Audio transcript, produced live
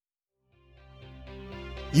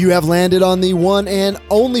You have landed on the one and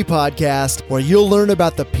only podcast where you'll learn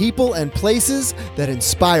about the people and places that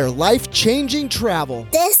inspire life-changing travel.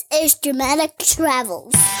 This is Dramatic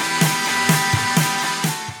Travels.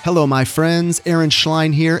 Hello, my friends. Aaron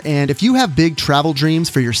Schlein here, and if you have big travel dreams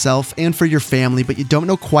for yourself and for your family, but you don't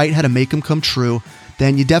know quite how to make them come true,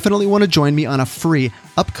 then you definitely want to join me on a free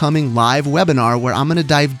upcoming live webinar where I'm going to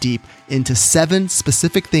dive deep into 7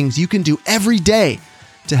 specific things you can do every day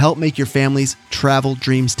to help make your family's travel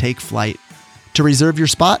dreams take flight. To reserve your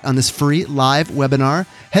spot on this free live webinar,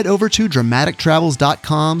 head over to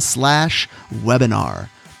dramatictravels.com/webinar.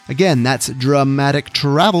 Again, that's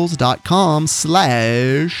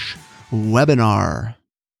dramatictravels.com/webinar.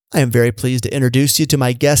 I am very pleased to introduce you to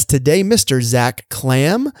my guest today, Mr. Zack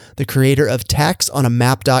Klamn, the creator of Tacks on a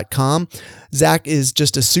map.com. Zack is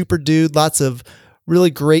just a super dude, lots of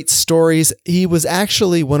really great stories. He was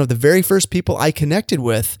actually one of the very first people I connected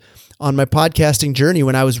with on my podcasting journey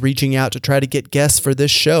when I was reaching out to try to get guests for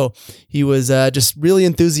this show. He was just really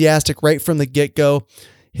enthusiastic right from the get-go,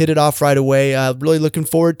 hit it off right away. Really looking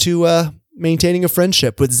forward to maintaining a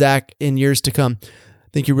friendship with Zack in years to come. I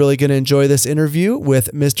think you're really going to enjoy this interview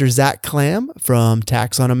with Mr. Zack Klamn from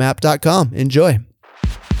tacksonamap.com. Enjoy.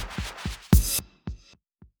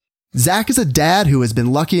 Zack is a dad who has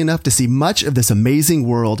been lucky enough to see much of this amazing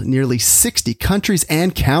world, nearly 60 countries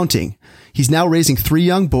and counting. He's now raising 3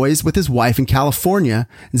 young boys with his wife in California.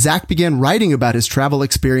 Zack began writing about his travel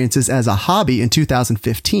experiences as a hobby in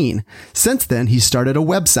 2015. Since then, he started a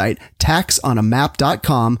website,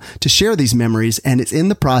 tacksonamap.com, to share these memories, and is in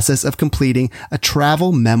the process of completing a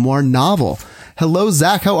travel memoir novel. Hello,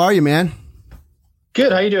 Zack. How are you, man?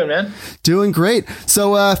 Good. How you doing, man? Doing great.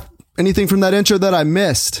 So, anything from that intro that I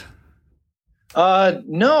missed?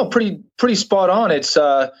 No, pretty spot on. It's,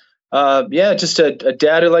 just a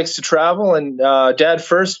dad who likes to travel, and, dad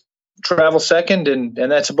first, travel second. And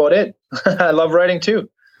that's about it. I love writing too.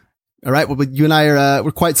 All right. Well, you and I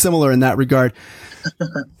we're quite similar in that regard.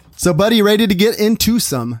 So buddy, you ready to get into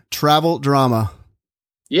some travel drama?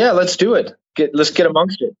 Yeah, let's do it. Let's get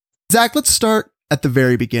amongst it. Zack, let's start at the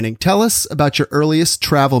very beginning. Tell us about your earliest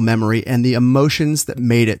travel memory and the emotions that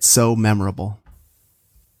made it so memorable.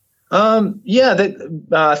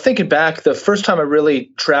 Thinking back, the first time I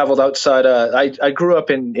really traveled outside, I grew up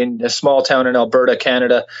in a small town in Alberta,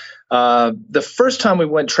 Canada. The first time we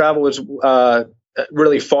went travel was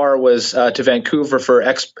really far was to Vancouver for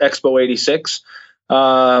Expo 86.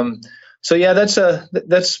 That's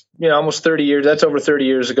almost 30 years. That's over 30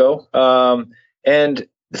 years ago. And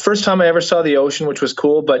the first time I ever saw the ocean, which was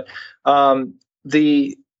cool, but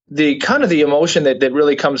the kind of the emotion that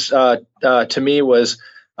really comes to me was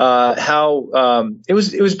how it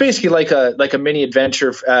was basically like a mini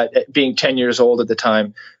adventure at being 10 years old at the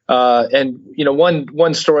time.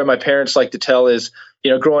 One story my parents like to tell is,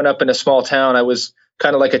 growing up in a small town, I was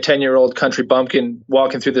kind of like a 10-year-old country bumpkin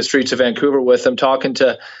walking through the streets of Vancouver with them, talking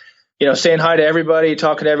to, saying hi to everybody,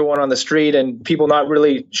 talking to everyone on the street, and people not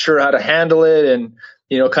really sure how to handle it, and,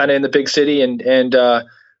 kind of in the big city. I'd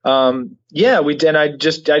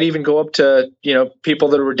even go up to, people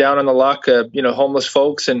that were down on the luck, homeless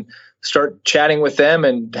folks, and start chatting with them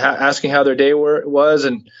and asking how their day was.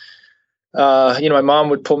 And, my mom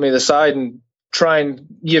would pull me to the side and try and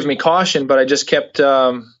give me caution, but I just kept,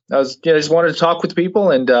 just wanted to talk with people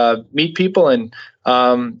and, meet people. And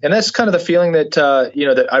that's kind of the feeling that,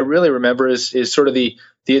 that I really remember is sort of the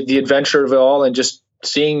adventure of it all, and just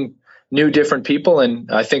seeing new, different people.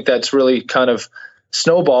 And I think that's really kind of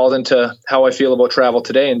snowballed into how I feel about travel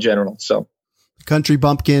today in general. So, country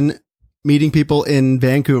bumpkin, meeting people in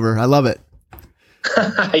Vancouver. I love it.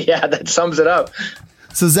 Yeah, that sums it up.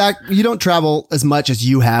 So Zack, you don't travel as much as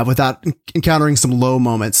you have without encountering some low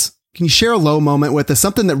moments. Can you share a low moment with us?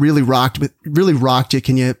 Something that really rocked you.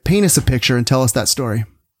 Can you paint us a picture and tell us that story?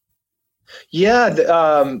 Yeah.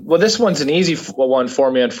 This one's an easy one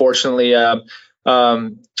for me, unfortunately.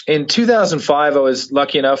 In 2005, I was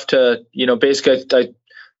lucky enough to, basically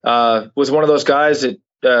I was one of those guys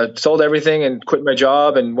that sold everything and quit my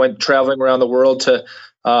job and went traveling around the world to,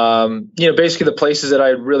 basically the places that I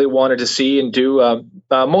really wanted to see and do.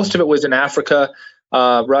 Most of it was in Africa,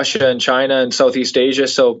 Russia and China and Southeast Asia.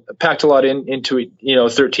 So I packed a lot into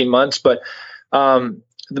 13 months. But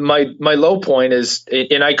my low point is,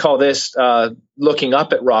 and I call this looking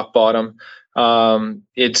up at rock bottom. Basically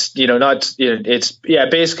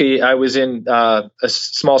I was in a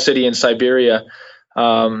small city in Siberia,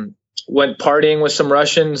 went partying with some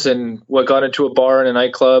Russians and got into a bar and a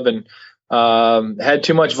nightclub and had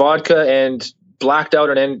too much vodka and blacked out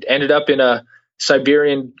and ended up in a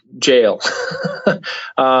Siberian jail.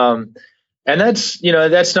 and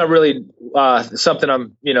that's not really something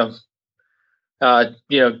I'm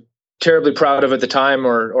terribly proud of at the time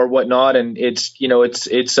or whatnot. And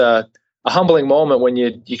it's a humbling moment when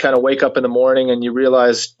you kind of wake up in the morning and you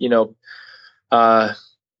realize, it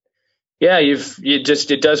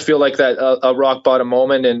does feel like that a rock bottom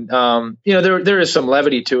moment. And, there is some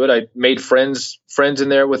levity to it. I made friends in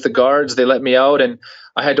there with the guards. They let me out, and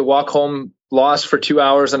I had to walk home lost for 2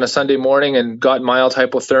 hours on a Sunday morning and got mild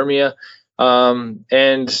hypothermia.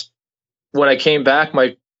 And when I came back,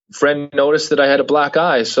 my friend noticed that I had a black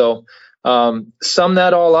eye. So, sum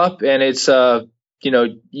that all up, and it's, come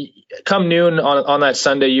noon on that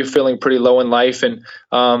Sunday, you're feeling pretty low in life. And,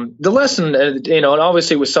 the lesson, and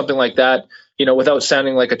obviously with something like that, without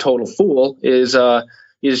sounding like a total fool is,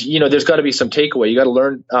 there's got to be some takeaway. You got to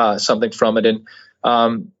learn, something from it. And,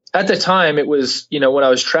 at the time it was, when I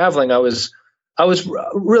was traveling, I was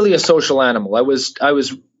really a social animal. I was,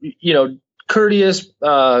 courteous,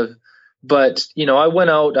 but I went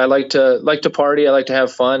out. I like to party. I like to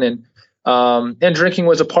have fun, and drinking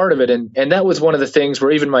was a part of it. And that was one of the things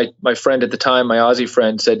where even my friend at the time, my Aussie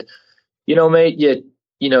friend, said, mate,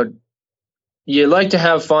 you like to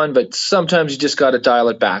have fun, but sometimes you just got to dial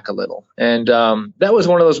it back a little. And that was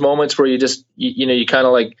one of those moments where you just, you kind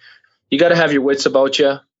of like, you got to have your wits about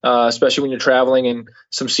you, especially when you're traveling in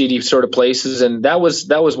some seedy sort of places. And that was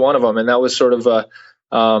one of them. And that was sort of a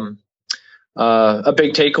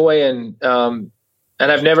big takeaway. And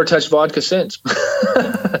I've never touched vodka since.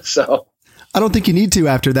 So I don't think you need to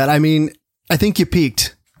after that. I mean, I think you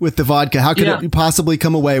peaked with the vodka. How could it possibly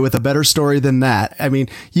come away with a better story than that? I mean,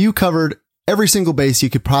 you covered every single base you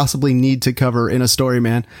could possibly need to cover in a story,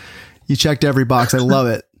 man. You checked every box. I love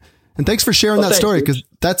it. And thanks for sharing that story, because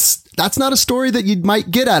that's not a story that you might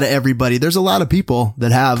get out of everybody. There's a lot of people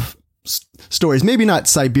that have stories, maybe not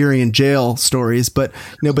Siberian jail stories, but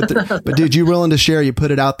but dude, you're willing to share, you put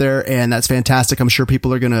it out there, and that's fantastic. I'm sure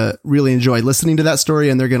people are going to really enjoy listening to that story,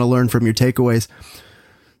 and they're going to learn from your takeaways.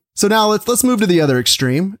 So now let's move to the other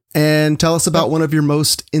extreme and tell us about one of your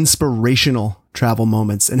most inspirational travel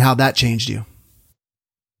moments and how that changed you.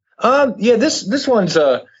 This one's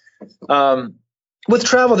with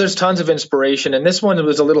travel, there's tons of inspiration, and this one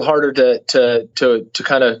was a little harder to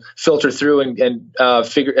kind of filter through and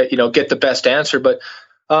figure, get the best answer. But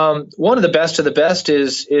one of the best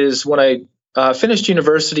is when I finished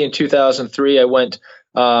university in 2003. I went.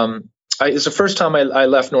 It's the first time I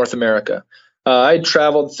left North America. I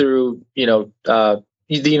traveled through the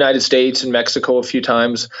United States and Mexico a few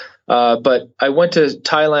times, but I went to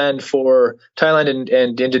Thailand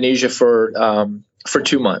and Indonesia for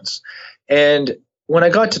 2 months. And when I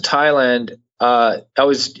got to Thailand, I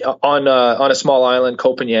was on a small island,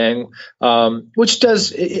 Koh Phangan, which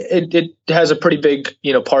it has a pretty big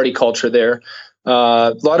party culture there.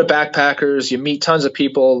 A lot of backpackers. You meet tons of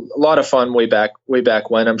people. A lot of fun way back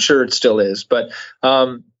when. I'm sure it still is. But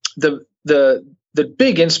the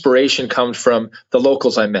big inspiration comes from the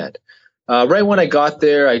locals I met. Right when I got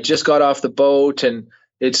there, I just got off the boat, and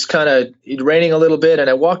it's kind of raining a little bit, and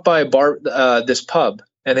I walked by this pub.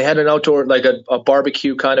 And they had an outdoor, like a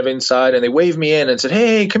barbecue kind of inside, and they waved me in and said,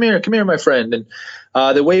 "Hey, come here, my friend." And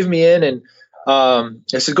they waved me in, and I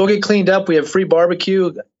said, "Go get cleaned up. We have free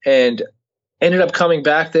barbecue." And ended up coming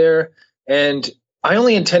back there. And I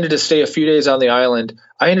only intended to stay a few days on the island.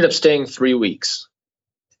 I ended up staying 3 weeks,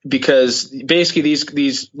 because basically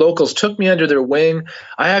these locals took me under their wing.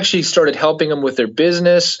 I actually started helping them with their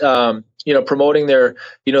business, promoting their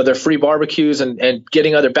free barbecues and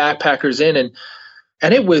getting other backpackers in.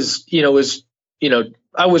 And it was,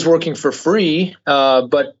 I was working for free,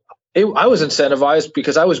 but I was incentivized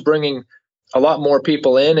because I was bringing a lot more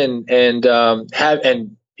people in, it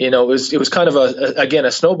was kind of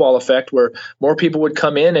a snowball effect where more people would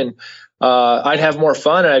come in, and I'd have more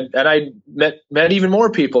fun, and I met even more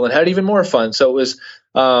people and had even more fun. So it was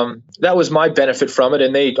that was my benefit from it,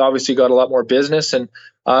 and they obviously got a lot more business. And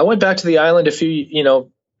I went back to the island a few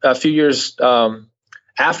years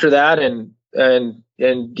after that, and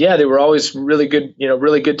yeah, they were always really good,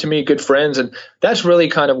 really good to me, good friends. And that's really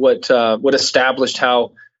kind of what established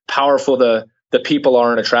how powerful the people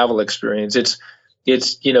are in a travel experience. It's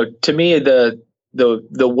to me,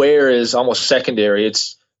 the where is almost secondary.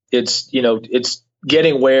 It's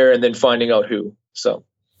getting where and then finding out who. So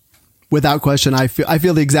without question, I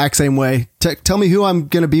feel the exact same way. Tell me who I'm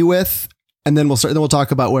going to be with, and then we'll talk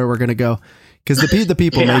about where we're going to go. Because the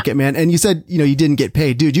people make it, man. And you said, you didn't get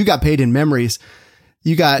paid. Dude, you got paid in memories.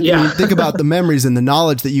 You got, think about the memories and the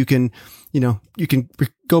knowledge that you can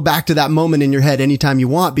go back to that moment in your head anytime you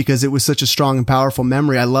want, because it was such a strong and powerful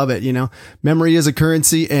memory. I love it. Memory is a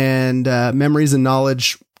currency, and memories and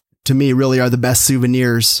knowledge to me, really are the best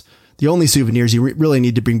souvenirs, the only souvenirs you really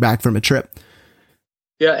need to bring back from a trip.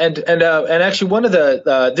 Yeah, and actually, one of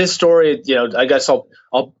the this story, I guess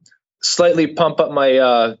I'll slightly pump up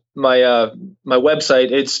my my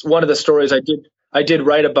website. It's one of the stories I did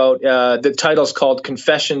write about. The title's called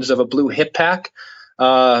 "Confessions of a Blue Hip Pack."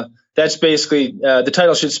 That's basically the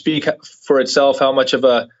title should speak for itself. How much of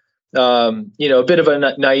a a bit of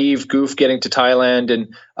a naive goof getting to Thailand,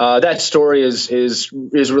 and that story is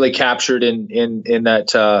really captured in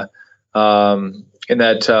that.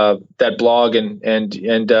 That blog and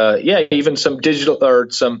even some digital or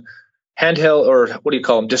some handheld, or what do you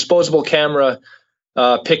call them, disposable camera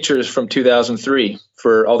pictures from 2003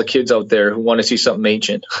 for all the kids out there who want to see something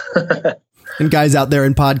ancient. And guys out there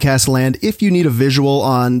in podcast land, if you need a visual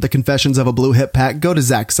on the Confessions of a Blue Hip Pack, go to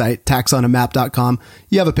Zack's site, tacksonaMap.com.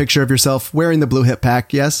 You have a picture of yourself wearing the Blue Hip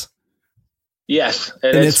Pack, yes? Yes,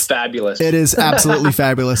 and it's fabulous. It is absolutely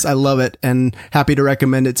fabulous. I love it, and happy to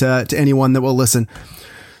recommend it to anyone that will listen.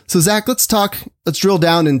 So Zack, let's drill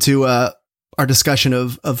down into our discussion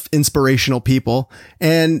of inspirational people,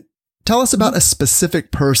 and tell us about a specific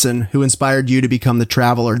person who inspired you to become the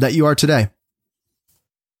traveler that you are today.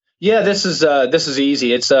 Yeah, this is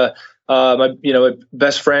easy. It's my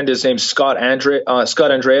best friend is named Scott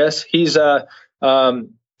Andreas. He's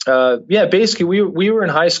basically we were in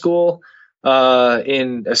high school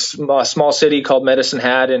in a small city called Medicine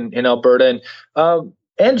Hat in Alberta,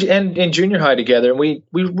 and in junior high together, and we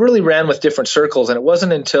really ran with different circles. And it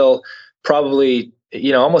wasn't until probably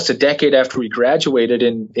almost a decade after we graduated,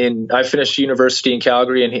 I finished university in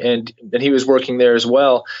Calgary, and he was working there as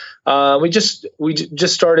well. We just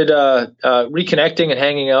started reconnecting and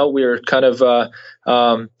hanging out. We were kind of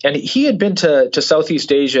and he had been to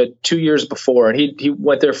Southeast Asia 2 years before, and he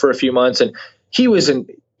went there for a few months, and he was in.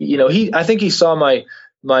 I think he saw my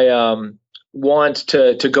want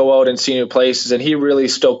to go out and see new places, and he really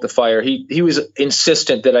stoked the fire. He was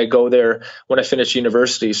insistent that I go there when I finished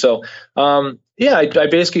university. So, I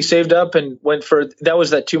basically saved up and went that was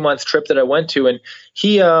that 2-month trip that I went to. And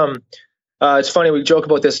he, it's funny, we joke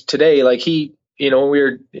about this today. Like when we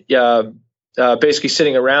were, basically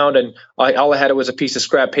sitting around, and all I had was a piece of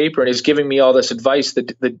scrap paper, and he's giving me all this advice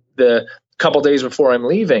the couple days before I'm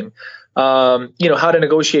leaving. How to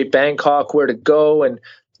negotiate Bangkok, where to go, and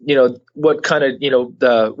what kind of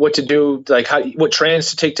what to do, like what trains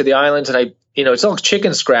to take to the islands. And it's all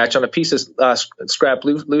chicken scratch on a piece of scrap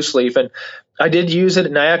loose leaf, and I did use it.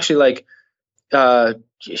 And I actually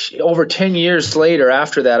over 10 years later,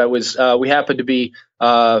 after that, I was we happened to be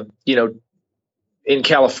in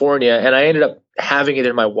California, and I ended up having it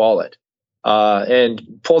in my wallet.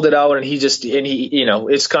 And pulled it out, and he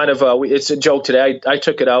it's kind of it's a joke today. I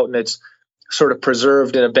took it out, and it's sort of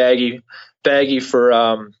preserved in a baggie for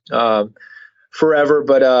forever.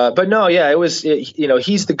 But no, yeah, it was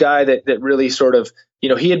he's the guy that really sort of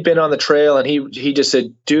he had been on the trail, and he just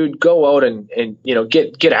said, dude, go out and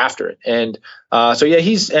get after it. And so yeah,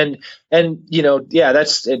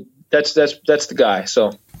 that's the guy.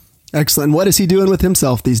 So excellent. What is he doing with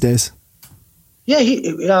himself these days?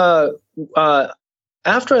 Yeah,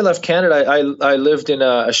 after I left Canada, I lived in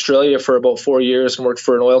Australia for about 4 years and worked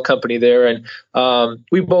for an oil company there. And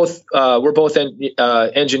we're both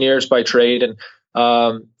engineers by trade. And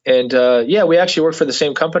we actually worked for the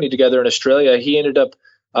same company together in Australia. He ended up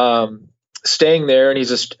staying there, and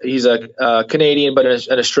he's a Canadian but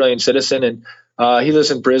an Australian citizen, and he lives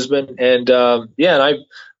in Brisbane. And and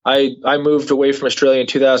I moved away from Australia in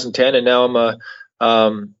 2010, and now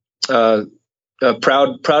I'm a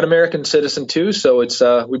proud American citizen too. So it's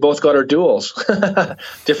we both got our duals,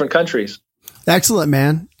 different countries. Excellent,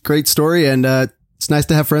 man. Great story, and it's nice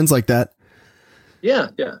to have friends like that. Yeah.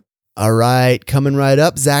 All right, coming right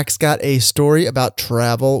up, Zack's got a story about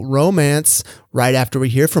travel romance right after we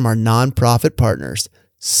hear from our nonprofit partners.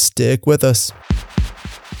 Stick with us.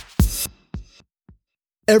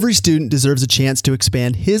 Every student deserves a chance to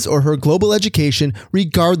expand his or her global education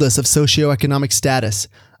regardless of socioeconomic status.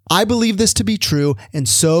 I believe this to be true, and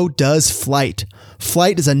so does Flight.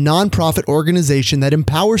 Flight is a nonprofit organization that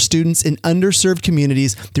empowers students in underserved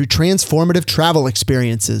communities through transformative travel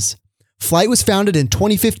experiences. Flight was founded in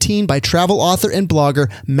 2015 by travel author and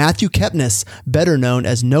blogger Matthew Kepnes, better known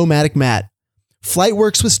as Nomadic Matt. Flight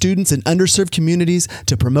works with students in underserved communities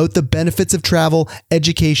to promote the benefits of travel,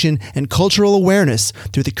 education, and cultural awareness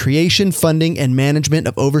through the creation, funding, and management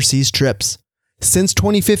of overseas trips. Since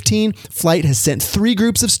 2015, Flight has sent 3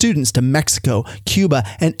 groups of students to Mexico, Cuba,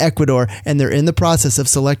 and Ecuador, and they're in the process of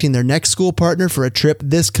selecting their next school partner for a trip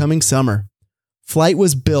this coming summer. Flight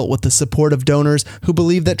was built with the support of donors who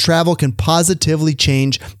believe that travel can positively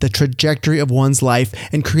change the trajectory of one's life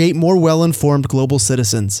and create more well-informed global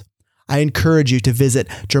citizens. I encourage you to visit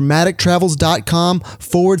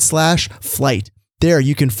dramatictravels.com/flight. There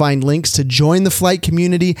you can find links to join the Flight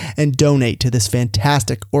community and donate to this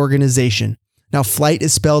fantastic organization. Now, Flight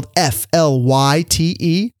is spelled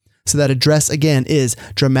F-L-Y-T-E. So that address again is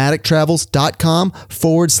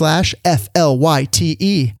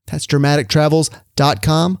dramatictravels.com/FLYTE. That's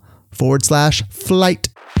dramatictravels.com/flight.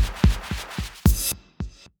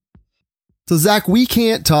 So Zach, we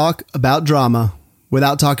can't talk about drama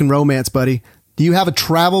without talking romance, buddy. Do you have a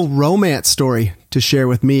travel romance story to share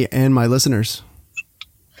with me and my listeners?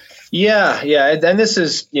 Yeah. And this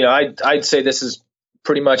is, I'd say this is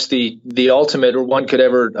pretty much the ultimate or one could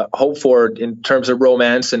ever hope for in terms of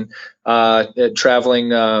romance and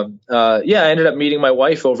traveling. I ended up meeting my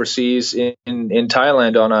wife overseas in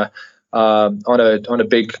Thailand on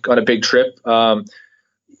a big trip.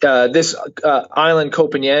 This island, Koh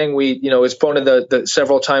Phangan, was one of the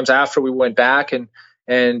several times after we went back, and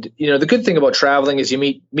the good thing about traveling is you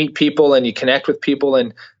meet people and you connect with people.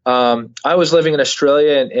 And I was living in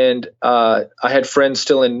Australia, and I had friends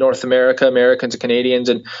still in North America, Americans and Canadians.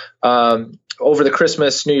 And over the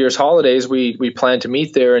Christmas, New Year's holidays, we planned to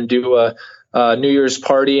meet there and do a New Year's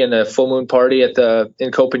party and a full moon party in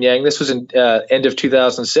Koh Phangan. This was in end of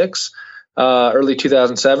 2006, early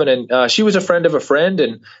 2007, and she was a friend of a friend,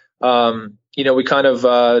 and we kind of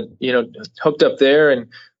hooked up there and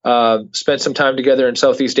spent some time together in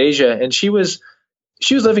Southeast Asia. And she was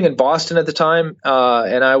living in Boston at the time,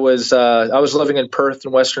 and I was living in Perth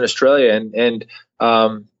in Western Australia. And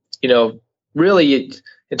really,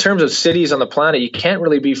 in terms of cities on the planet, you can't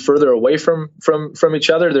really be further away from each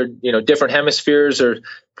other. They're different hemispheres, are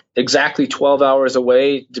exactly 12 hours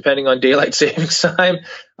away, depending on daylight savings time.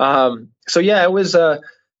 It was.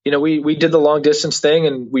 We did the long distance thing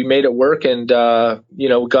and we made it work, and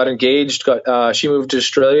got engaged. She moved to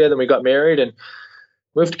Australia, then we got married and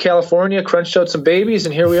moved to California, crunched out some babies,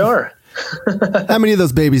 and here we are. How many of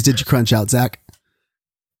those babies did you crunch out, Zach?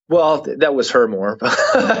 Well, that was her more.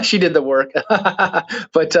 She did the work,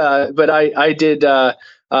 but I did.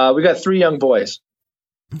 We got 3 young boys.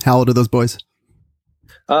 How old are those boys?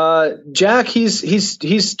 Jack, he's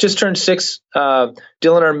just turned 6.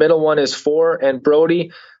 Dylan, our middle one, is 4, and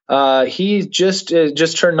Brody, he just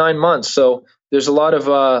turned 9 months. So there's a lot of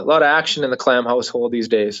action in the Klamn household these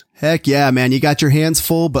days. Heck yeah, man. You got your hands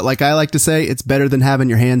full, but like I like to say, it's better than having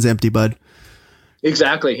your hands empty, bud.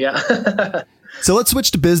 Exactly. Yeah. So let's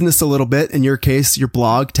switch to business a little bit. In your case, your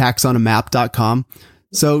blog, tacksonamap.com.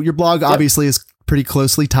 So your blog obviously is pretty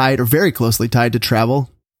closely tied, or very closely tied, to travel.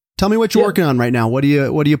 Tell me what you're working on right now. What are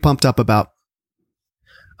you pumped up about?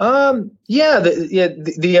 The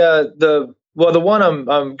one I'm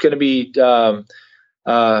going to be,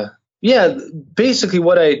 basically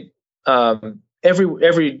what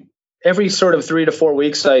every sort of 3 to 4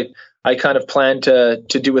 weeks, I kind of plan to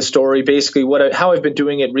do a story. Basically how I've been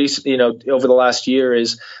doing it recently, over the last year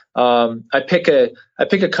is, I pick a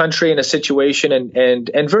country and a situation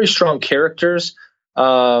and very strong characters,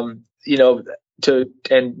 and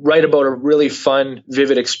write about a really fun,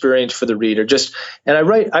 vivid experience for the reader. And I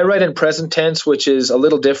write in present tense, which is a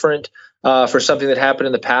little different for something that happened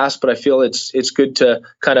in the past, but I feel it's good to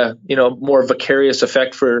kind of, more vicarious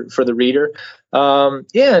effect for the reader.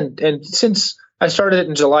 And since I started it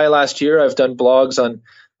in July last year, I've done blogs on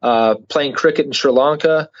playing cricket in Sri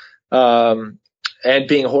Lanka, and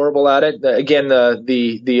being horrible at it. Again,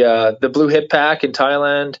 the blue hip pack in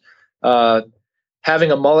Thailand,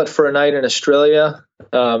 having a mullet for a night in Australia,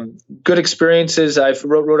 good experiences. I've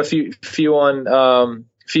wrote a few on a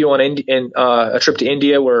trip to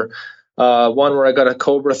India, where one where I got a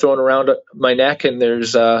cobra thrown around my neck, and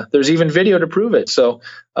there's even video to prove it. So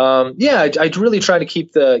I really try to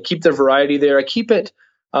keep the variety there. I keep it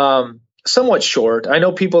somewhat short. I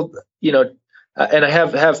know people, and I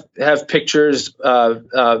have pictures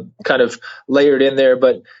kind of layered in there,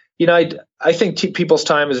 but I think people's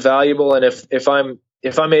time is valuable, and if I'm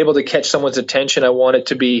able to catch someone's attention, I want it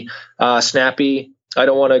to be snappy. I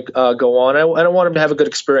don't want to go on. I don't want them to have a good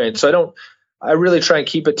experience. So I really try and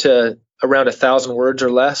keep it to around 1,000 words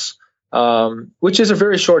or less, which is a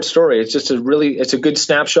very short story. It's just it's a good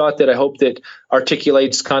snapshot that I hope that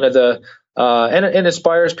articulates kind of and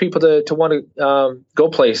inspires people to want to go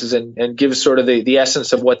places and gives sort of the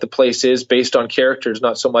essence of what the place is based on characters,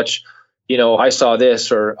 not so much, I saw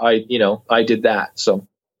this or I did that. So.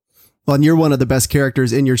 Well, and you're one of the best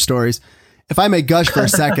characters in your stories. If I may gush for a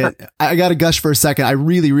second, I got to gush for a second. I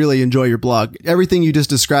really, really enjoy your blog. Everything you just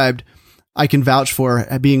described, I can vouch for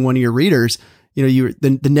being one of your readers.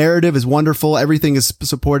 the narrative is wonderful. Everything is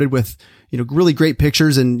supported with, really great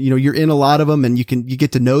pictures, and, you're in a lot of them, and you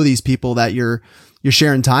get to know these people that you're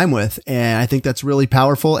sharing time with. And I think that's really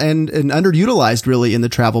powerful and underutilized really in the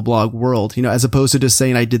travel blog world, as opposed to just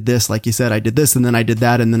saying, I did this, like you said, I did this, and then I did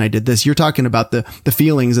that, and then I did this. You're talking about the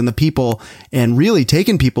feelings and the people and really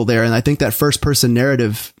taking people there. And I think that first person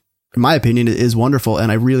narrative, in my opinion, is wonderful.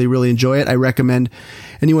 And I really, really enjoy it. I recommend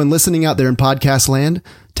anyone listening out there in podcast land,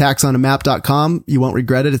 tacksonamap.com. You won't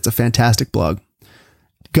regret it. It's a fantastic blog.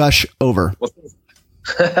 Gush over.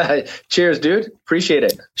 Cheers, dude. Appreciate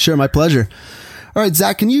it. Sure. My pleasure. All right,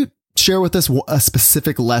 Zack, can you share with us a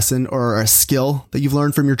specific lesson or a skill that you've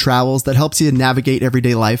learned from your travels that helps you navigate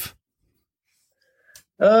everyday life?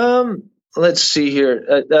 Let's see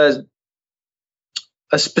here.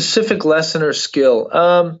 A specific lesson or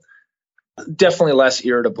skill. Definitely less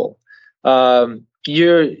irritable. When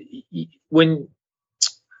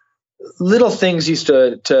little things used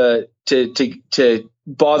to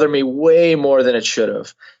bother me way more than it should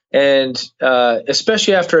have. And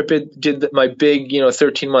especially after I did my big,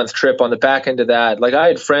 13-month trip, on the back end of that, like I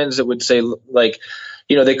had friends that would say, like,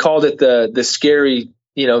 they called it the scary,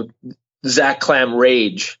 Zack Klamn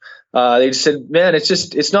rage. They just said, man,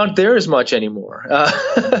 it's not there as much anymore. You're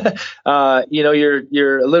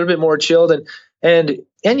a little bit more chilled, and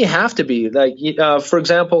you have to be, like, for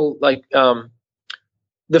example, like,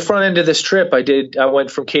 the front end of this trip I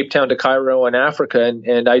went from Cape Town to Cairo in Africa,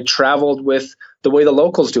 and I traveled with the way the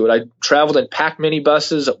locals do it. I traveled in packed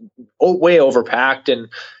minibuses, way overpacked, and,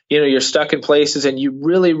 you're stuck in places, and you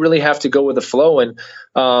really, really have to go with the flow. And,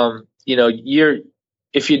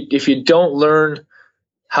 if you don't learn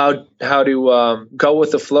how to go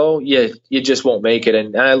with the flow, you just won't make it.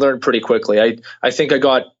 And I learned pretty quickly. I think I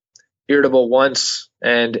got irritable once,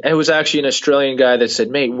 and it was actually an Australian guy that said,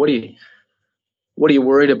 mate, what are you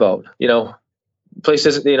worried about? Place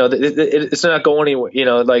isn't, it's not going anywhere,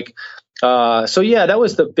 so yeah, that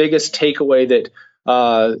was the biggest takeaway that,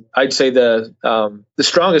 I'd say the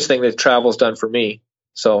strongest thing that travel's done for me.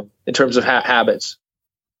 So in terms of habits,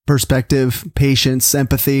 perspective, patience,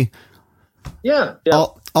 empathy. Yeah.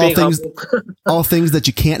 All things, all things that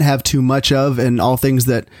you can't have too much of, and all things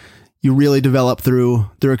that you really develop through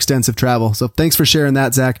extensive travel. So thanks for sharing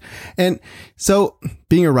that, Zack. And so,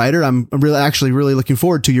 being a writer, I'm really looking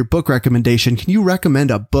forward to your book recommendation. Can you recommend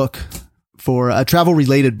a book, for a travel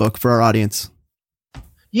related book, for our audience?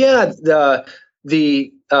 Yeah,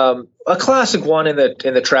 a classic one in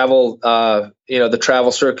the travel, the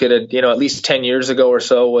travel circuit, at least 10 years ago or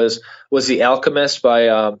so was The Alchemist by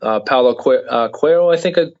Paulo Coelho, I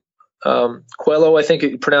think. Coelho, I think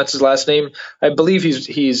you pronounce his last name. I believe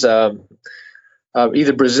he's either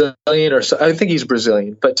Brazilian or I think he's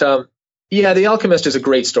Brazilian. But The Alchemist is a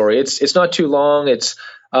great story. It's not too long. It's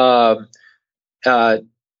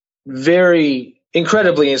very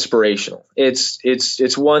incredibly inspirational.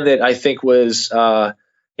 It's one that I think was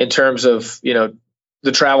in terms of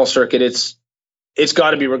the travel circuit. It's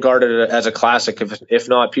got to be regarded as a classic. If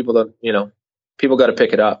not, people got to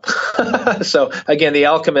pick it up. So again, The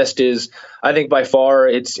Alchemist is, I think, by far,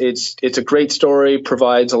 it's a great story,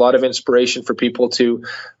 provides a lot of inspiration for people to,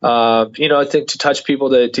 I think, to touch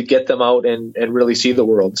people, to get them out and really see the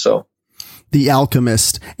world. So The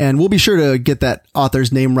Alchemist. And we'll be sure to get that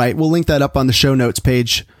author's name right. We'll link that up on the show notes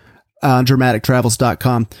page on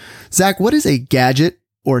dramatictravels.com. Zack, what is a gadget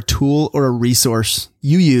or a tool or a resource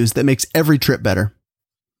you use that makes every trip better?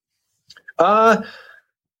 I'd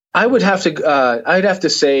have to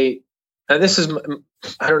say, and this is,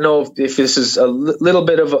 I don't know if this is a little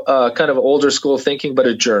bit of a kind of older school thinking, but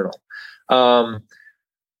a journal.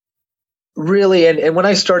 Really, and when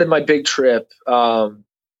I started my big trip, I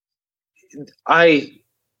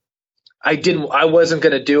wasn't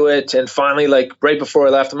going to do it. And finally, like right before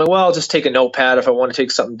I left, I'm like, well, I'll just take a notepad if I want to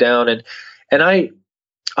take something down. And I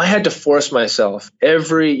had to force myself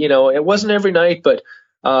it wasn't every night, but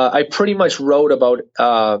I pretty much wrote about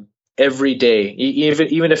every day,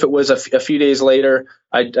 even if it was a few days later.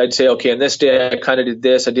 I'd say, okay, on this day I kind of did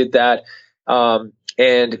this, I did that, and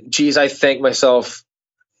geez, I thank myself.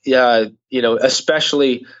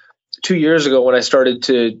 Especially 2 years ago when I started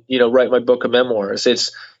to write my book of memoirs.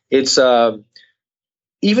 It's even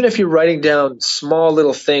if you're writing down small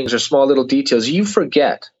little things or small little details, you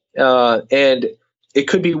forget, and it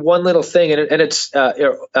could be one little thing, and it's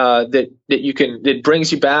it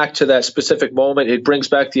brings you back to that specific moment. It brings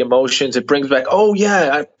back the emotions. It brings back, oh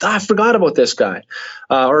yeah, I forgot about this guy,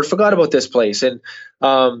 or forgot about this place. And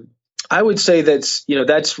I would say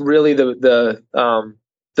that's really the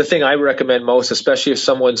thing I recommend most, especially if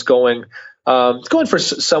someone's going for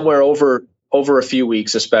somewhere over over a few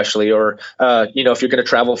weeks, especially, or, if you're going to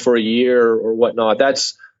travel for a year or whatnot,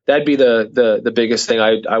 that'd be the biggest thing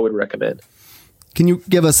I would recommend. Can you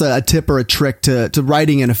give us a tip or a trick to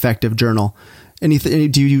writing an effective journal?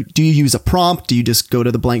 Anything? Do you use a prompt? Do you just go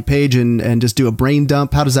to the blank page and just do a brain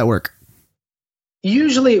dump? How does that work?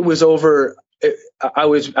 Usually it was over.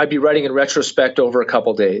 I'd be writing in retrospect over a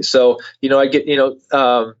couple days. So, I get,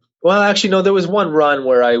 well, actually, no, there was one run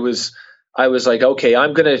where I was like, okay,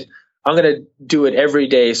 I'm going to do it every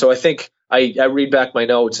day. So I think I read back my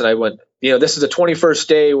notes and I went, this is the 21st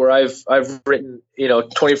day where I've written,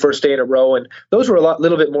 21st day in a row. And those were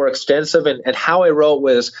little bit more extensive. And how I wrote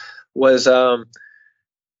was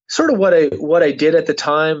sort of what I did at the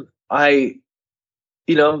time. A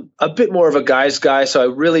bit more of a guy's guy. So I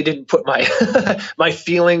really didn't put my, my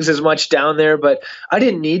feelings as much down there, but I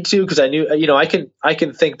didn't need to, because I knew, I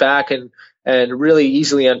can think back and really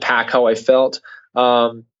easily unpack how I felt.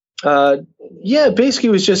 Basically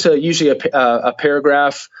it was just usually a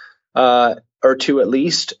paragraph, or two at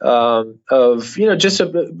least, of, just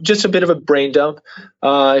a bit of a brain dump.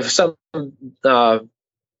 If something,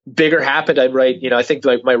 bigger happened, I'd write, I think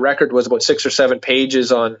like my record was about 6 or 7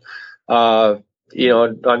 pages on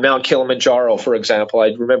Mount Kilimanjaro, for example.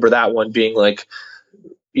 I remember that one being like,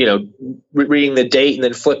 reading the date and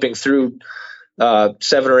then flipping through 7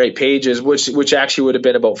 or 8 pages, which actually would have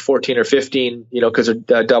been about 14 or 15, because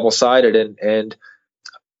they're double-sided, and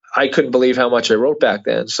I couldn't believe how much I wrote back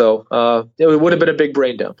then. So it would have been a big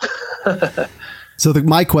brain dump. So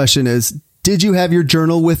my question is, did you have your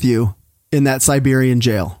journal with you in that Siberian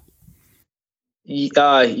jail?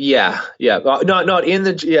 Yeah. Not in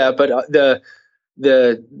but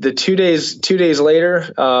the 2 days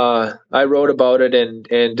later, I wrote about it,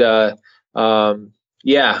 and I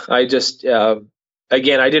just,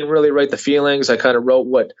 again, I didn't really write the feelings. I kind of wrote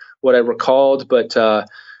what I recalled, but,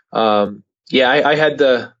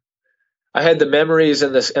 I had the memories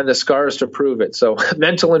and the scars to prove it. So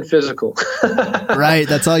mental and physical. Right.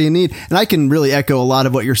 That's all you need. And I can really echo a lot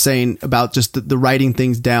of what you're saying about just the writing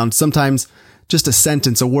things down. Sometimes just a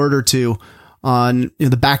sentence, a word or two on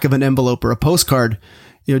the back of an envelope or a postcard,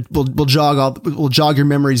 will jog your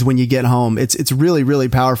memories when you get home. It's really, really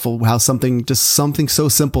powerful how something so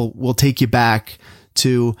simple will take you back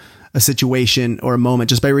to a situation or a moment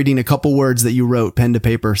just by reading a couple words that you wrote pen to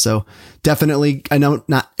paper. So definitely, I know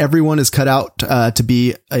not everyone is cut out to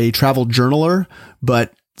be a travel journaler,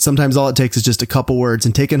 but sometimes all it takes is just a couple words,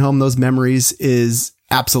 and taking home those memories is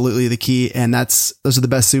absolutely the key. And those are the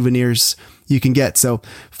best souvenirs you can get. So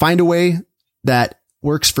find a way that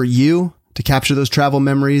works for you to capture those travel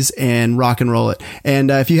memories and rock and roll it. And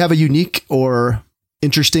if you have a unique or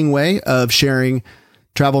interesting way of sharing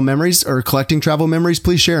travel memories or collecting travel memories,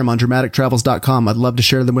 please share them on dramatictravels.com. I'd love to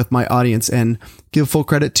share them with my audience and give full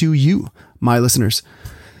credit to you, my listeners.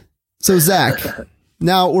 So Zach,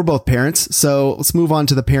 now we're both parents, so let's move on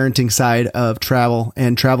to the parenting side of travel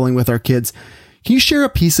and traveling with our kids. Can you share a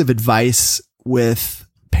piece of advice with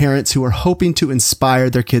parents who are hoping to inspire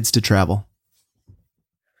their kids to travel?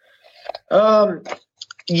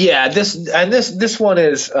 This one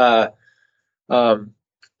is,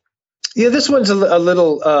 this one's a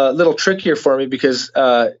little trickier for me because,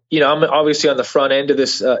 I'm obviously on the front end of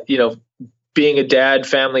this, being a dad,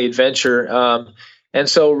 family adventure. And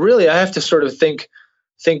so really I have to sort of think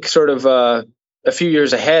sort of, a few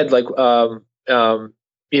years ahead, like, what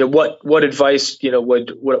advice,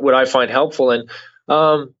 would I find helpful? And,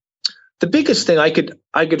 the biggest thing I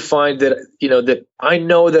could find that, that I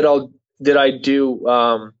know that I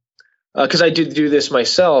do, because I did do this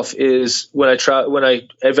myself, is when I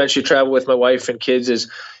eventually travel with my wife and kids,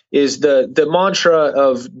 is the mantra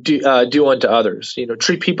of do unto others.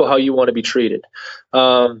 Treat people how you want to be treated.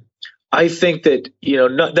 I think that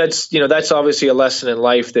that's obviously a lesson in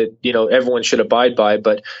life that everyone should abide by.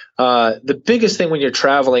 But the biggest thing when you're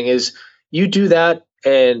traveling is you do that,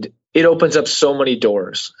 and it opens up so many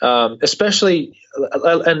doors. Especially,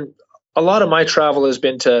 and a lot of my travel has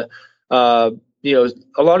been to a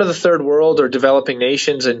lot of the third world or developing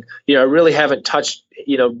nations. And, I really haven't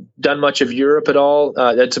done much of Europe at all.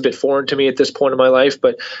 That's a bit foreign to me at this point in my life,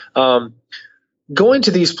 but, going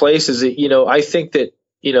to these places, I think that,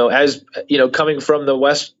 as, coming from the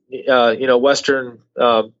West, Western,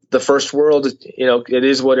 the first world, it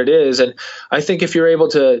is what it is. And I think if you're able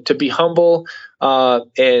to be humble,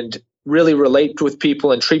 and really relate with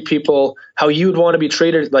people and treat people how you'd want to be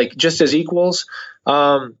treated, like just as equals,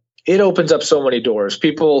 it opens up so many doors.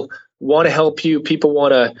 People want to help you. People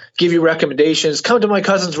want to give you recommendations. Come to my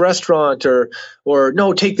cousin's restaurant, or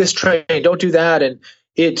no, take this train. Don't do that. And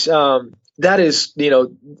that is,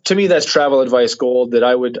 to me, that's travel advice gold that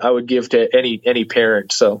I would give to any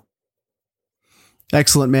parent. So.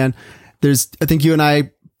 Excellent, man. I think you and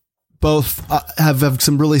I both have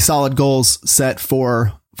some really solid goals set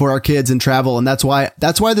for our kids in travel. And that's why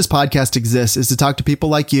this podcast exists, is to talk to people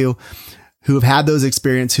like you who have had those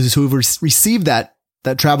experiences, who have received that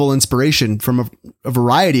travel inspiration from a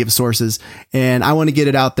variety of sources. And I want to get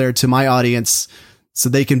it out there to my audience so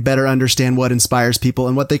they can better understand what inspires people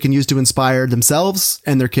and what they can use to inspire themselves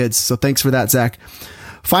and their kids. So thanks for that, Zack.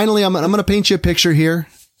 Finally, I'm going to paint you a picture here,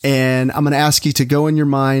 and I'm going to ask you to go in your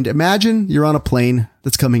mind. Imagine you're on a plane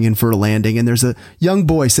that's coming in for a landing, and there's a young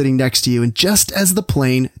boy sitting next to you. And just as the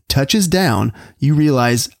plane touches down, you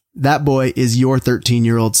realize that boy is your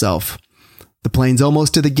 13-year-old self. The plane's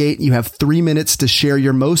almost to the gate. You have 3 minutes to share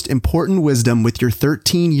your most important wisdom with your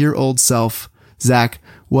 13-year-old self. Zack,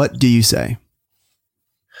 what do you say?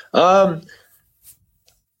 If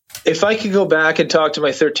I could go back and talk to my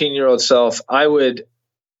 13-year-old self, I would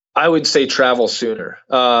say travel sooner.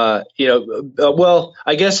 Well,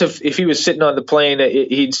 I guess if he was sitting on the plane,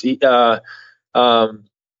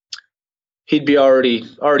 he'd be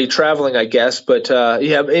already traveling, I guess. But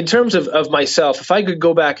in terms of myself, if I could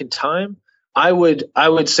go back in time, I would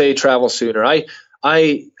say travel sooner. I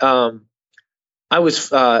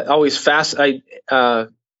was always fascinated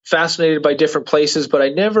by different places, but I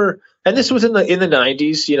never. And this was in the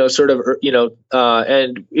 90s, and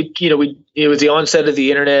it was the onset of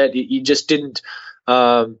the internet. You just didn't,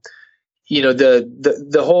 the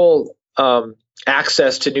whole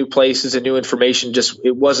access to new places and new information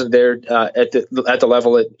it wasn't there at the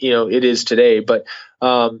level it is today. But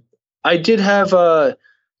I did have a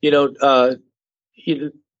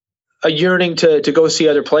yearning to go see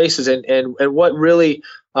other places, and what really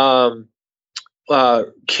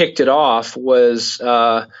kicked it off was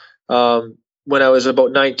when I was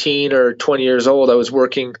about 19 or 20 years old. I was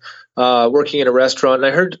working in a restaurant,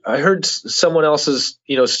 and I heard someone else's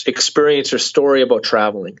experience or story about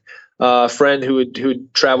traveling. A friend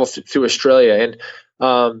who'd traveled through Australia,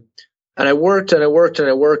 and I worked and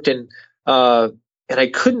I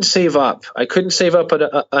couldn't save up. I couldn't save up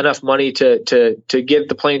enough money to get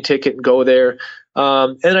the plane ticket and go there.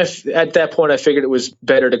 And at that point, I figured it was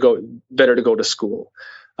better to go to school.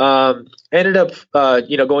 Ended up,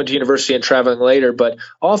 going to university and traveling later. But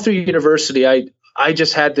all through university, I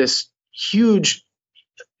just had this huge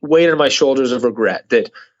weight on my shoulders of regret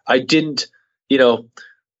that I didn't,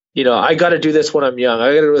 I got to do this when I'm young.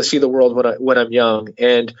 I got to really see the world when I'm young.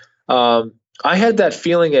 And I had that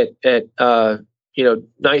feeling at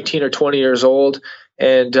 19 or 20 years old,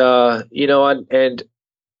 and I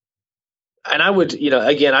would,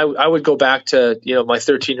 again, I would go back to, my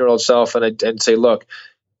 13-year-old self and say, look,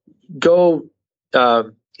 go,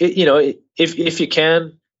 if you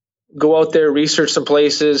can, go out there, research some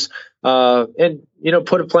places, and,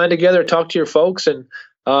 put a plan together, talk to your folks. And,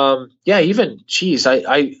 I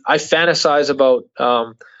fantasize about,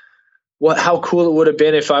 how cool it would have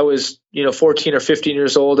been if I was, 14 or 15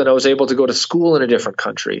 years old and I was able to go to school in a different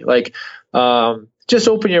country. Like, just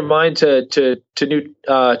open your mind to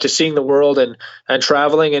seeing the world and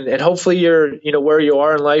traveling, and hopefully you're, where you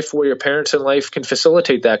are in life, where your parents in life can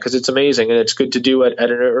facilitate that, because it's amazing and it's good to do at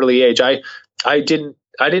an early age. I didn't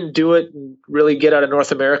do it and really get out of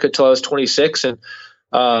North America till I was 26, and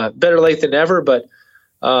better late than never, but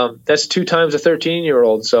that's 2 times a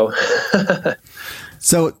 13-year-old. So,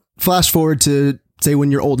 so flash forward to say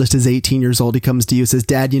when your oldest is 18 years old, he comes to you and says,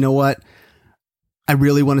 Dad, you know what? I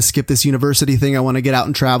really want to skip this university thing. I want to get out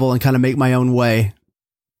and travel and kind of make my own way.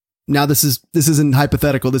 Now this isn't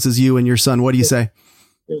hypothetical. This is you and your son. What do you say?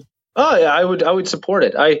 Oh yeah, I would support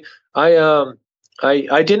it. I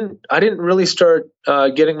didn't really start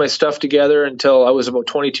getting my stuff together until I was about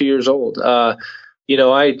 22 years old. I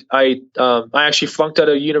actually flunked out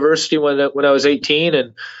of university when I was 18,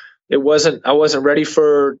 and I wasn't ready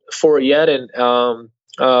for it yet, and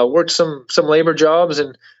worked some labor jobs,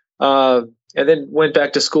 and then went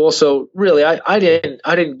back to school. So really, I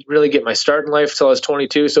didn't really get my start in life till I was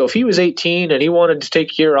 22. So if he was 18 and he wanted to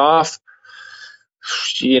take a year off,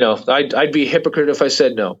 I'd be a hypocrite if I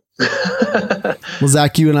said no. Well,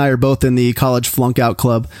 Zack, you and I are both in the college flunk out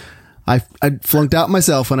club. I flunked out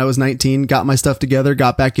myself when I was 19, got my stuff together,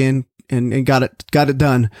 got back in, and got it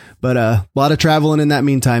done. But a lot of traveling in that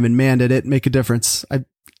meantime, and man, did it make a difference.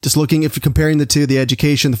 Just looking, if you're comparing the two, the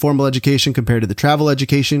education, the formal education compared to the travel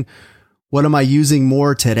education, what am I using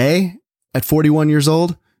more today at 41 years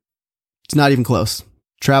old? It's not even close.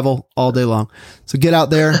 Travel all day long. So get out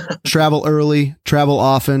there, travel early, travel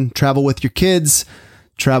often, travel with your kids,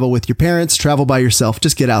 travel with your parents, travel by yourself.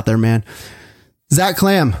 Just get out there, man. Zack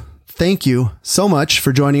Klamn, thank you so much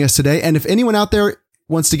for joining us today. And if anyone out there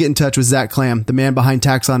wants to get in touch with Zack Klamn, the man behind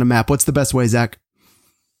Tacks on a Map, what's the best way, Zack?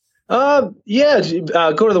 Go to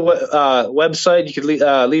the website. You could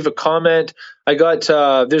leave a comment. I got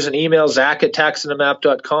there's an email,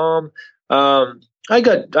 Zack@tacksonamap.com. I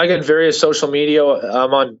got various social media.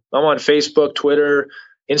 I'm on Facebook, Twitter,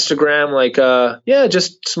 Instagram.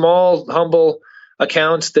 Just small, humble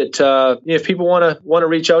accounts that if people want to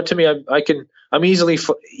reach out to me, I'm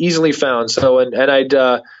easily found. So and I'd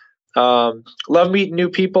love meeting new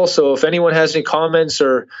people. So if anyone has any comments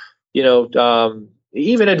or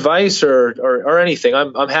even advice or anything,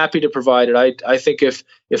 I'm happy to provide it. I think if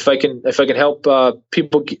I can help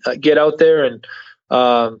people get out there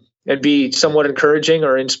and be somewhat encouraging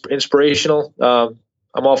or inspirational,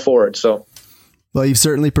 I'm all for it. So. Well, you've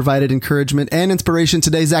certainly provided encouragement and inspiration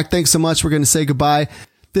today. Zack, thanks so much. We're going to say goodbye.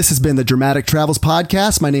 This has been the Dramatic Travels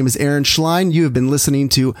Podcast. My name is Aaron Schlein. You have been listening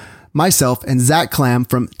to myself and Zack Klamn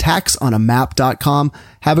from tacksonamap.com.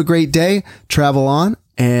 Have a great day. Travel on,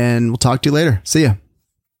 and we'll talk to you later. See ya.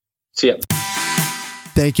 See ya.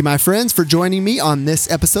 Thank you, my friends, for joining me on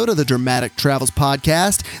this episode of the Dramatic Travels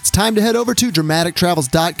Podcast. It's time to head over to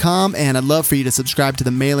dramatictravels.com, and I'd love for you to subscribe to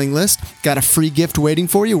the mailing list. Got a free gift waiting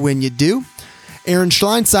for you when you do. Aaron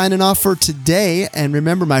Schlein signing off for today. And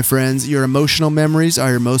remember, my friends, your emotional memories are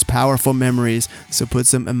your most powerful memories. So put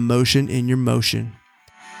some emotion in your motion.